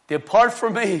 Depart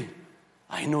from me,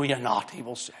 I know you not, he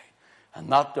will say.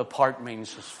 And that depart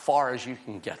means as far as you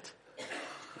can get,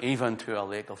 even to a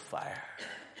lake of fire.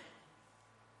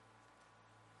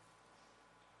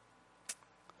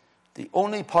 The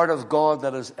only part of God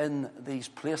that is in these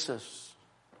places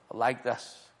like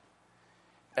this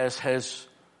is his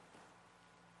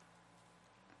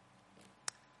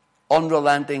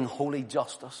unrelenting holy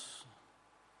justice.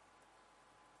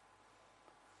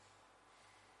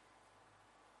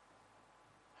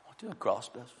 I want you to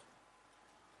grasp this.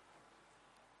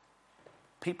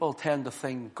 People tend to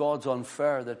think God's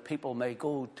unfair that people may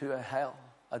go to a hell,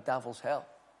 a devil's hell.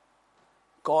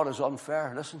 God is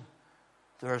unfair. Listen,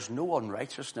 there is no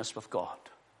unrighteousness with God.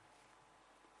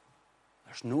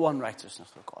 There's no unrighteousness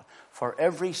with God. For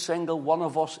every single one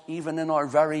of us, even in our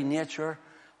very nature,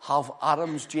 have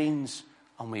Adam's genes,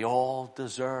 and we all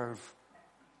deserve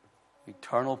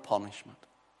eternal punishment.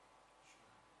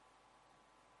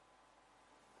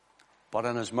 But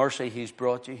in His mercy, He's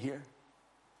brought you here.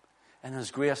 In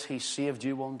His grace, He saved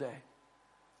you one day.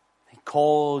 He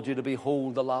called you to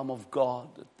behold the Lamb of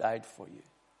God that died for you.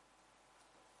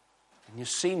 And you've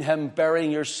seen Him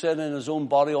burying your sin in His own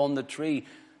body on the tree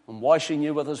and washing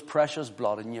you with His precious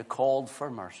blood, and you called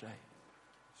for mercy.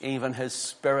 Even His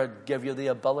Spirit gave you the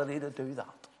ability to do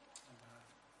that.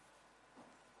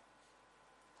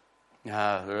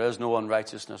 There is no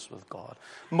unrighteousness with God.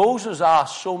 Moses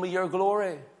asked, show me your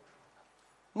glory.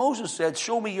 Moses said,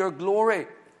 show me your glory.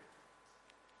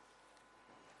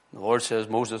 The Lord says,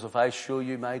 Moses, if I show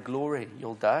you my glory,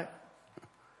 you'll die.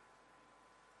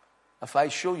 If I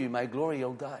show you my glory,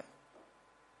 you'll die.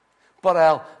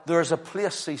 But there's a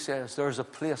place, he says, there's a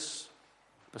place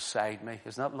beside me.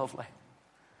 Isn't that lovely?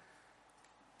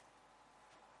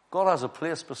 God has a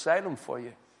place beside Him for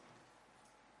you.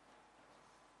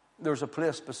 There's a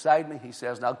place beside me, He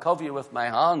says, and I'll cover you with my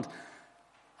hand.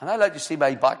 And I like to see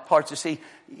my back parts. You see,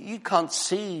 you can't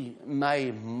see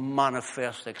my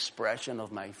manifest expression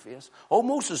of my face. Oh,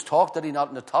 Moses talked, did he not,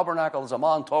 in the tabernacle as a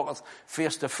man talketh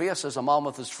face to face as a man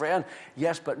with his friend?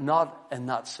 Yes, but not in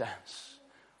that sense.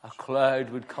 A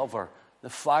cloud would cover, the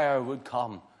fire would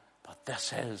come. But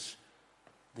this is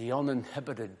the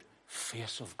uninhibited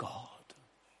face of God.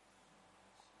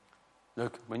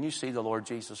 Look, when you see the Lord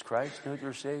Jesus Christ, you know what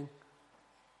you're seeing?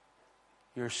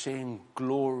 You're seeing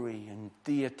glory and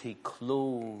deity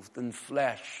clothed in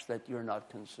flesh that you're not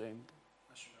consumed.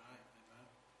 That's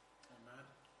right. Amen.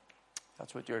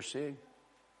 That's what you're seeing.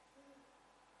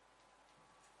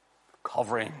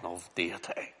 Covering of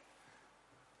deity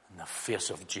in the face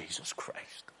of Jesus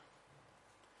Christ.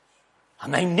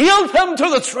 And they nailed Him to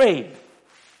the tree.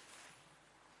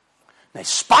 They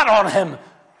spat on Him.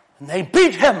 And they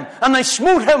beat Him, and they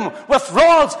smote Him with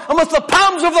rods and with the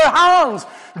palms of their hands.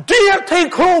 Deity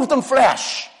clothed in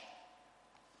flesh.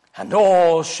 And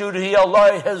oh, should He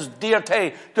allow His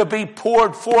deity to be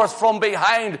poured forth from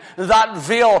behind that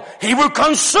veil, He will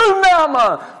consume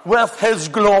them with His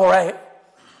glory.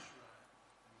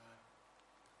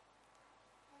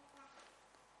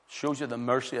 Shows you the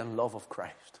mercy and love of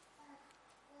Christ.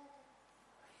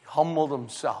 He humbled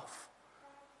Himself.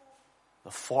 The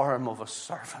form of a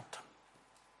servant.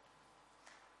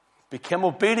 Became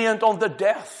obedient unto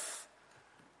death.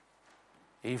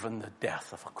 Even the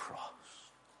death of a cross.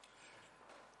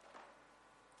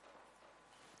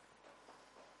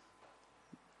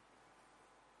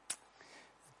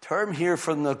 The term here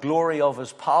from the glory of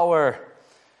His power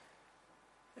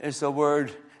is the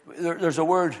word, there's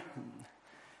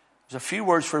a few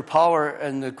words for power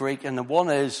in the Greek, and the one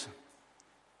is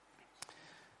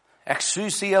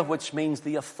exousia, which means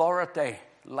the authority,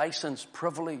 license,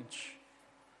 privilege.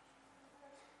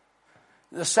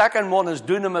 The second one is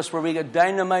dunamis, where we get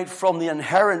dynamite from the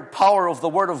inherent power of the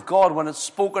Word of God when it's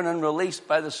spoken and released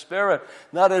by the Spirit.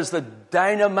 That is the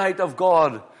dynamite of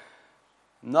God.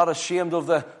 I'm not ashamed of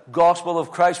the gospel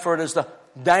of Christ, for it is the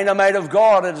dynamite of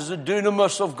God. It is the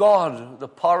dunamis of God, the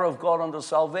power of God unto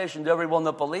salvation to everyone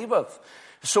that believeth.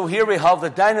 So here we have the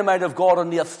dynamite of God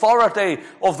and the authority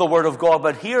of the Word of God.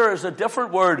 But here is a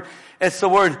different word. It's the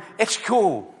word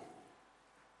exko.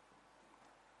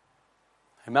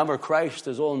 Remember, Christ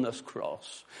is on this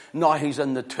cross. Now He's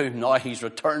in the tomb. Now He's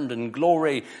returned in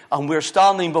glory. And we're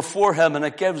standing before Him, and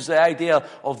it gives the idea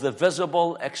of the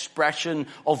visible expression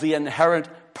of the inherent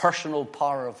personal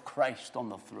power of Christ on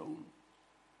the throne.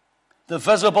 The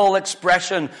visible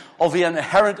expression of the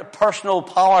inherent personal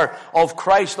power of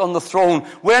Christ on the throne.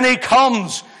 When He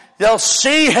comes, they'll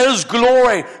see His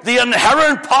glory. The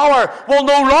inherent power will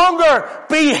no longer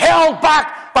be held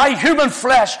back by human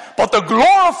flesh, but the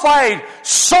glorified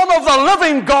Son of the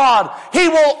living God. He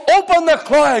will open the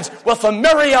clouds with the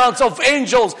myriads of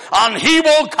angels, and He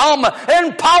will come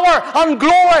in power and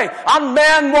glory, and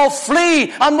men will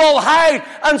flee and will hide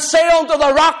and say unto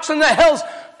the rocks and the hills,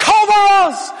 cover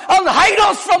us and hide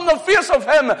us from the face of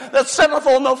Him that sitteth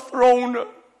on the throne.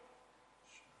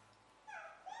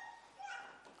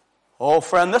 Oh,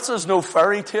 friend, this is no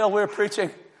fairy tale we're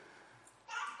preaching.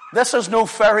 This is no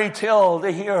fairy tale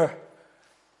to hear.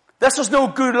 This is no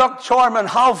good luck charm and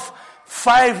have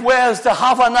 5 ways to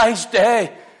have a nice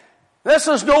day. This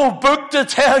is no book to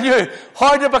tell you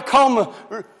how to become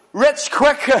rich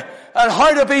quick and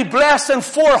how to be blessed in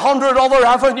 400 other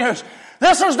avenues.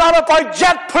 This is not about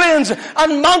jet planes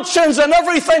and mansions and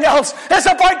everything else. It's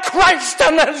about Christ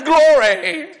and His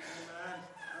glory.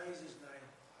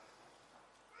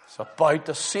 It's about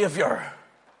the Savior.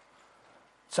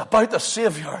 It's about the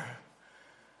Savior.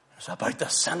 It's about the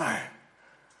sinner.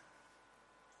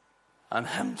 And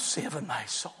Him saving my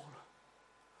soul.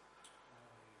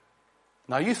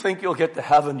 Now you think you'll get to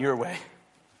heaven your way.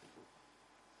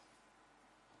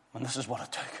 And this is what it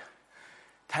took.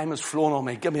 Time has flown on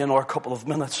me. Give me another couple of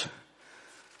minutes.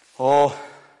 Oh.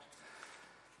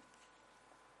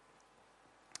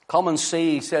 Come and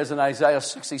see, he says in Isaiah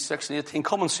 66:18,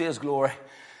 come and see his glory.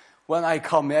 When I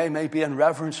come, I may be in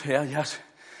reverence here, yes.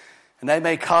 And I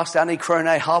may cast any crown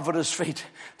I have at his feet,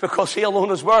 because he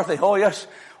alone is worthy. Oh yes,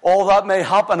 all that may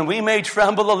happen, and we may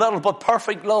tremble a little, but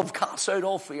perfect love casts out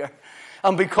all fear.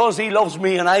 And because he loves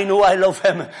me and I know I love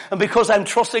him, and because I'm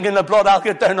trusting in the blood, I'll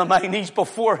get down on my knees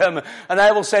before him and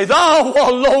I will say, thou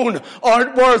alone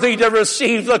art worthy to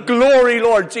receive the glory,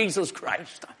 Lord Jesus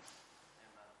Christ.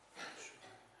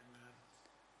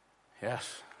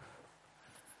 Yes.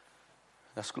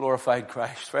 This glorified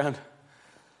Christ, friend.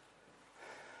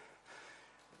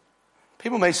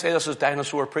 People may say this is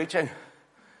dinosaur preaching.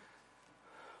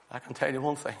 I can tell you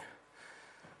one thing.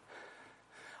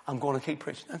 I'm going to keep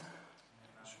preaching it.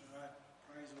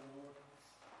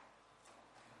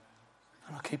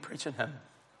 And I'll keep preaching him.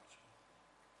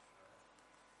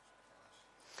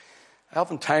 I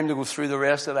haven't time to go through the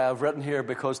rest that I have written here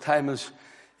because time has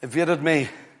evaded me.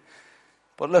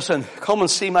 But listen, come and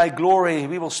see my glory.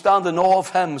 We will stand in awe of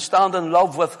him, stand in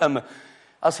love with him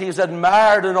as he is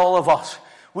admired in all of us.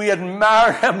 We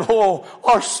admire him. Oh,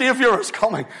 our Savior is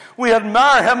coming. We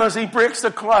admire him as he breaks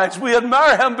the clouds. We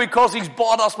admire him because he's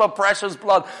bought us with precious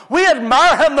blood. We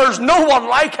admire him. There's no one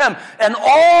like him. In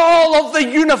all of the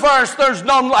universe, there's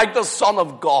none like the Son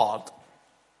of God.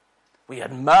 We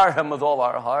admire him with all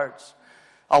our hearts.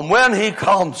 And when he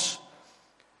comes,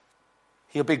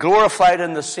 he'll be glorified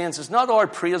in the saints. It's not our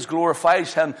praise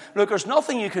glorifies him. Look, there's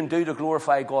nothing you can do to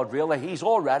glorify God, really. He's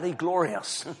already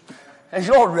glorious. He's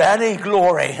already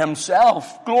glory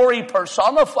himself. Glory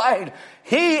personified.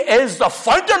 He is the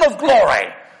fountain of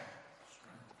glory.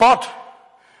 But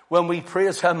when we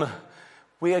praise him,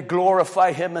 we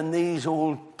glorify him in these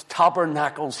old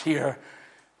tabernacles here.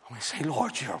 And we say,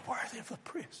 Lord, you're worthy of the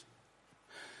praise.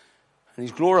 And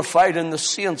he's glorified in the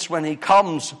saints when he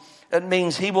comes. It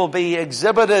means he will be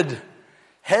exhibited.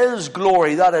 His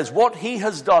glory, that is what he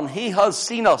has done. He has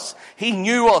seen us. He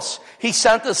knew us. He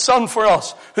sent his Son for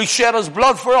us, who shed his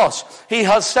blood for us. He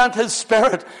has sent his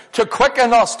Spirit to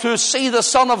quicken us, to see the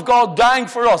Son of God dying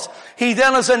for us. He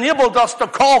then has enabled us to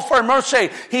call for mercy.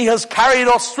 He has carried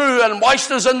us through and washed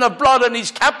us in the blood, and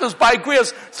he's kept us by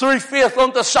grace through faith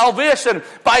unto salvation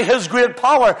by his great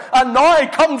power. And now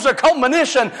comes the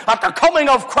culmination. At the coming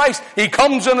of Christ, he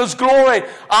comes in his glory,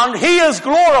 and he is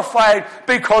glorified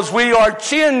because we are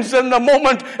changed in the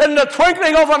moment, in the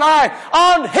twinkling of an eye,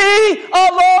 and he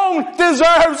alone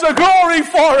deserves the glory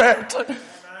for it. Amen.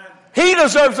 He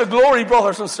deserves the glory,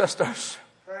 brothers and sisters.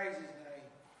 Praise his name.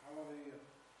 Hallelujah.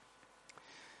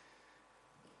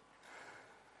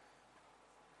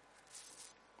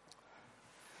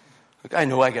 Look, I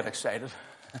know I get excited.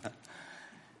 But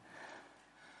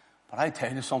I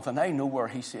tell you something, I know where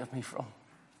he saved me from.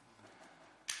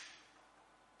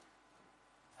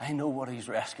 I know what he's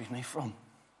rescued me from.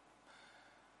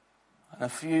 And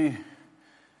if you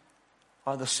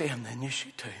are the same, then you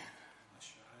should too.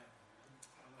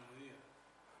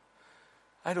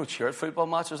 I don't cheer at football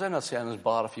matches. I'm not saying it's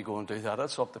bad if you go and do that.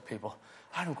 It's up to people.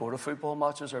 I don't go to football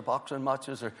matches or boxing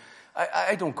matches. Or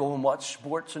I don't go and watch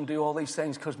sports and do all these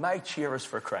things because my cheer is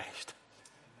for Christ.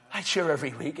 I cheer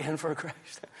every weekend for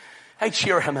Christ. I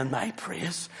cheer him in my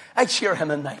praise. I cheer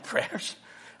him in my prayers.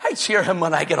 I cheer him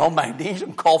when I get on my knees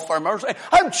and call for mercy.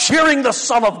 I'm cheering the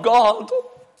Son of God.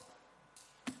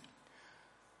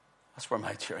 That's where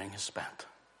my cheering is spent.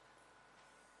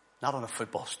 Not on a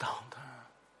football stand.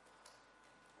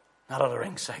 Not at a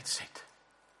ringside seat.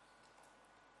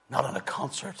 Not at a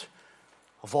concert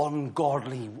of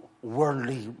ungodly,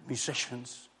 worldly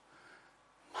musicians.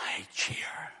 My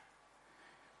cheer,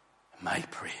 my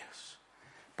praise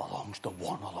belongs to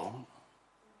one alone.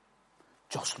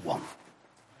 Just one.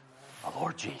 The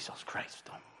Lord Jesus Christ.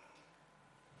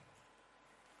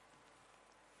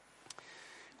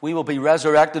 We will be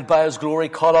resurrected by his glory,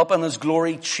 caught up in his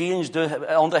glory, changed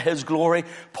unto his glory,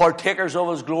 partakers of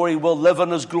his glory, will live in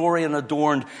his glory and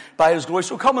adorned by his glory.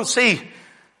 So come and see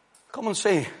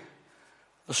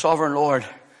the sovereign Lord. I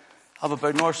have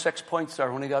about another 6 points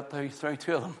there. I only got through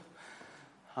 2 of them.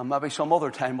 And maybe some other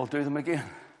time we'll do them again.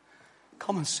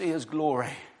 Come and see his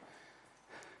glory.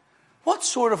 What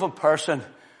sort of a person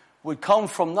would come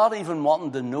from not even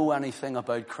wanting to know anything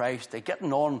about Christ, to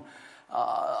getting on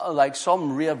like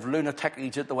some raved lunatic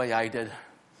Egypt the way I did?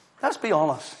 Let's be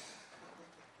honest.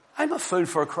 I'm a fool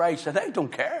for Christ and I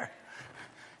don't care.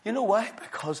 You know why?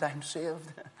 Because I'm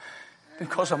saved.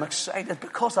 Because I'm excited.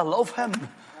 Because I love him.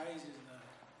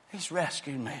 He's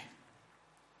rescued me.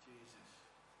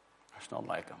 none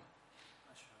like him.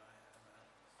 That's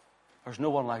right. There's no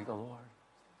one like the Lord.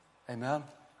 Amen? Amen.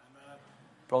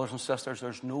 Brothers and sisters,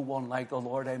 there's no one like the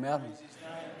Lord. Amen? Praise his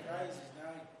name. Praise his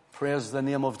name. Praise the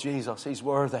name of Jesus. He's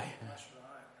worthy. That's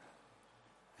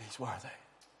right. He's worthy. Hallelujah.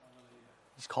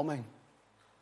 He's coming.